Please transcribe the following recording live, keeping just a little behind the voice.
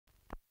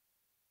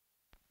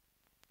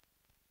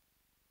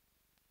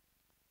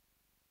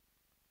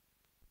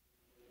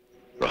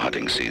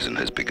hunting season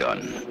has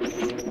begun.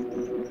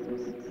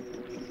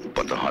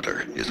 But the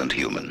hunter isn't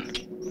human.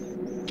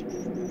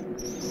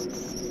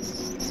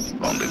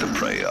 Only the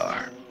prey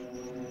are.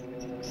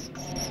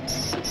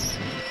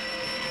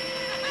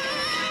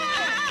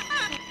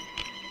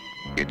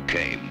 It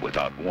came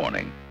without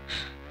warning.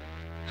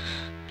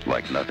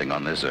 Like nothing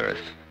on this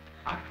earth.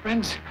 Our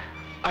friends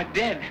are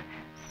dead.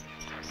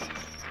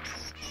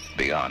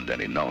 Beyond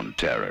any known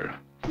terror.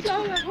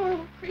 No, that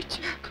horrible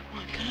creature. Come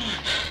on, come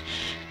on.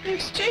 They're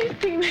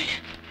chasing me.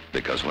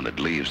 Because when it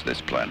leaves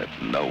this planet,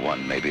 no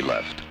one may be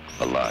left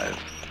alive.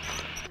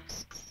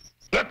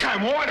 Look,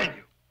 I'm warning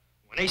you.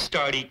 When they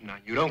start eating on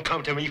you, don't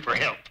come to me for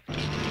help.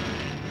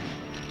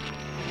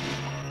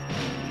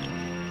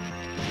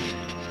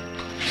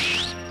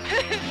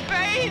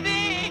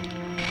 Baby!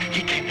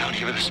 He came down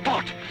here with a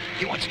sport.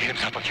 He wants to get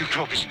himself a few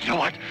trophies. You know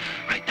what?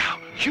 Right now,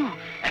 you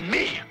and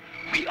me,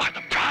 we are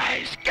the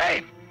prize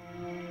game.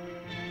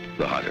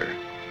 The hunter.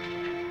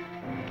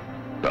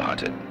 The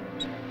hunted.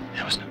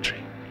 There was no tree.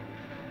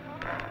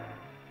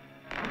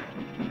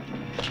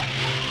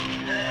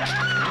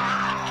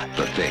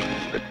 The thing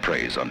that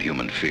preys on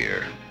human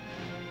fear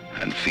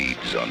and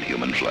feeds on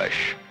human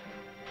flesh.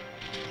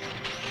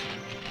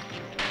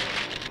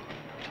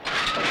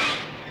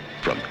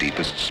 From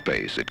deepest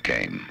space it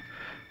came,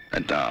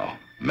 and now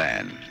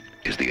man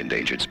is the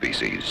endangered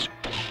species.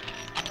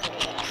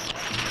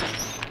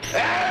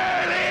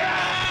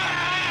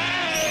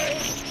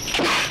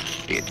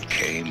 It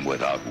came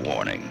without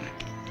warning,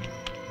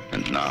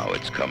 and now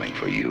it's coming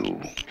for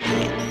you.